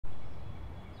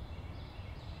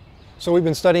So we've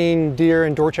been studying deer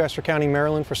in Dorchester County,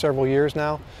 Maryland for several years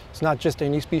now. It's not just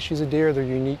any species of deer, they're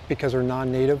unique because they're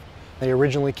non-native. They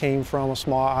originally came from a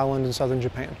small island in southern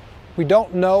Japan. We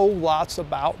don't know lots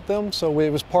about them, so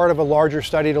it was part of a larger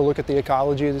study to look at the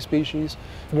ecology of the species.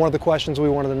 One of the questions we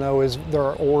wanted to know is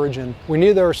their origin. We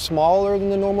knew they were smaller than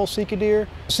the normal Sika deer.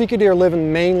 Sika deer live in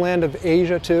the mainland of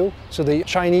Asia too, so the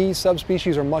Chinese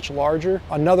subspecies are much larger.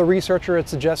 Another researcher had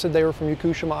suggested they were from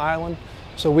Yakushima Island.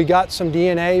 So we got some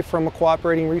DNA from a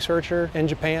cooperating researcher in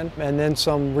Japan and then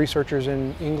some researchers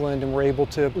in England, and were able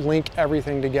to link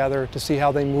everything together to see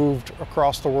how they moved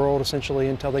across the world essentially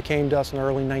until they came to us in the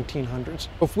early 1900s.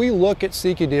 If we look at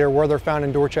Sika deer where they're found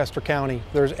in Dorchester County,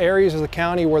 there's areas of the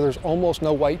county where there's almost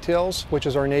no whitetails, which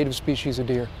is our native species of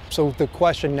deer. So the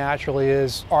question naturally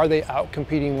is, are they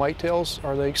outcompeting whitetails?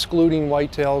 Are they excluding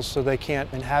whitetails so they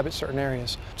can't inhabit certain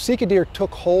areas? Sika deer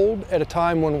took hold at a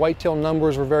time when whitetail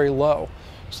numbers were very low.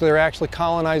 So they're actually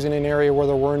colonizing an area where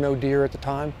there were no deer at the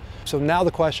time. So now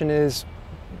the question is,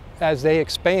 as they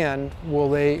expand, will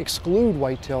they exclude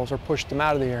whitetails or push them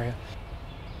out of the area?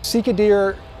 Sika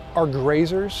deer are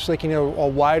grazers, so they can eat a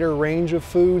wider range of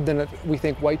food than we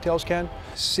think whitetails can.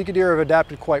 Sika deer have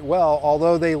adapted quite well,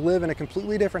 although they live in a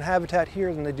completely different habitat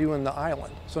here than they do in the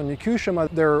island. So in Yakushima,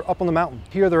 they're up on the mountain.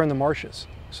 Here they're in the marshes.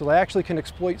 So they actually can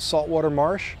exploit saltwater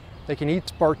marsh. They can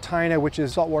eat spartina, which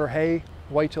is saltwater hay.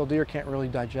 Whitetail deer can't really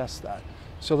digest that.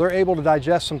 So they're able to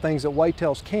digest some things that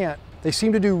whitetails can't. They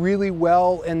seem to do really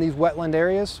well in these wetland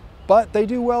areas, but they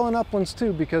do well in uplands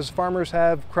too, because farmers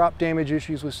have crop damage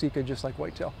issues with Sika just like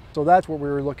whitetail. So that's what we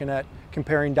were looking at,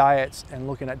 comparing diets and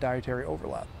looking at dietary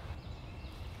overlap.